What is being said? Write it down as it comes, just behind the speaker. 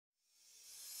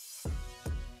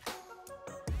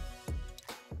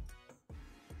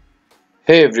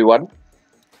Hey everyone,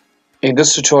 in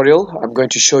this tutorial I'm going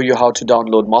to show you how to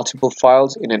download multiple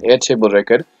files in an Airtable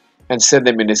record and send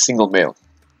them in a single mail.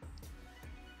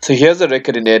 So here's a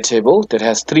record in Airtable that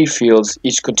has 3 fields,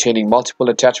 each containing multiple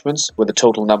attachments with a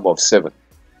total number of 7.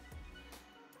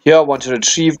 Here I want to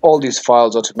retrieve all these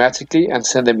files automatically and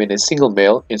send them in a single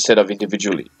mail instead of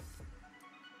individually.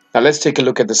 Now let's take a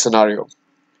look at the scenario.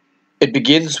 It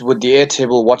begins with the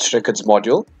Airtable Watch Records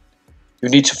module. You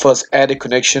need to first add a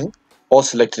connection or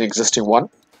select an existing one.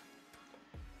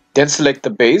 Then select the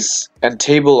base and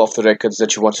table of the records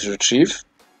that you want to retrieve.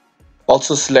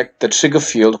 Also select the trigger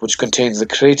field, which contains the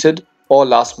created or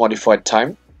last modified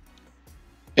time.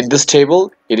 In this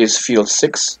table, it is field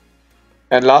 6.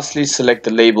 And lastly, select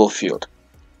the label field.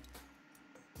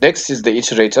 Next is the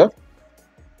iterator.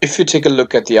 If you take a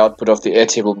look at the output of the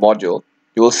Airtable module,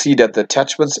 you will see that the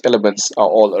attachments elements are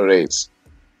all arrays.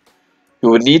 You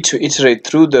will need to iterate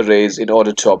through the arrays in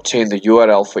order to obtain the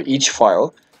URL for each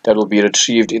file that will be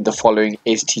retrieved in the following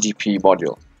HTTP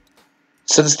module.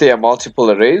 Since there are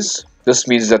multiple arrays, this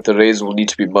means that the arrays will need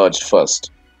to be merged first.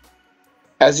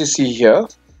 As you see here,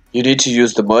 you need to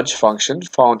use the merge function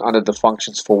found under the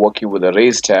functions for working with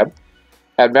arrays tab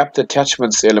and map the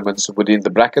attachments elements within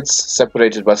the brackets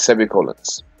separated by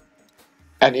semicolons.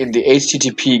 And in the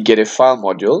HTTP getAFile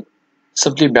module,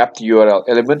 simply map the URL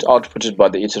element outputted by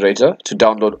the iterator to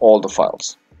download all the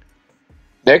files.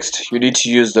 Next, you need to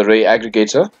use the array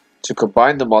aggregator to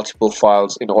combine the multiple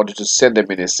files in order to send them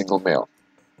in a single mail.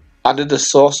 Under the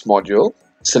source module,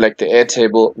 select the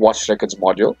Airtable Watch Records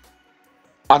module.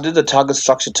 Under the target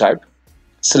structure type,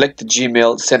 select the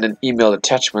Gmail send and email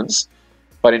attachments,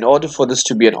 but in order for this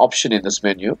to be an option in this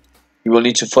menu, you will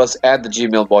need to first add the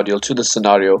Gmail module to the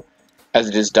scenario as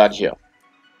it is done here.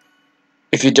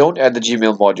 If you don't add the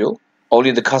Gmail module,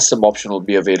 only the custom option will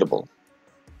be available.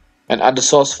 And under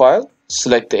source file,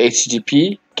 select the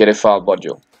HTTP getAFile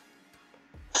module.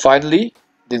 Finally,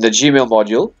 in the Gmail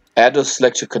module, add or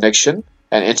select your connection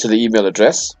and enter the email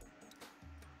address.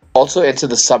 Also enter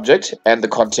the subject and the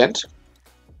content.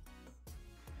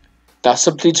 Now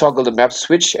simply toggle the map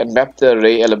switch and map the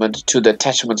array element to the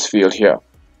attachments field here.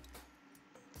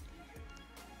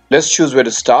 Let's choose where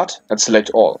to start and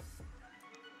select all.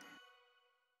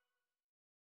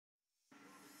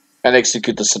 And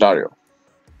execute the scenario.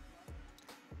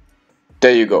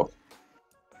 There you go.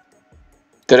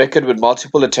 The record with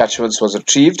multiple attachments was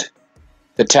retrieved.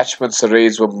 The attachments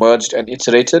arrays were merged and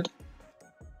iterated.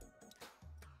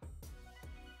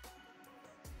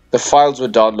 The files were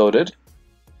downloaded,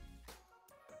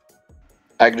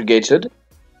 aggregated,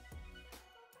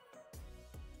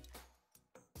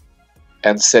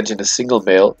 and sent in a single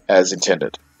mail as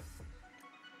intended.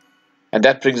 And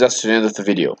that brings us to the end of the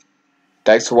video.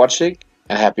 Thanks for watching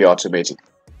and happy automating.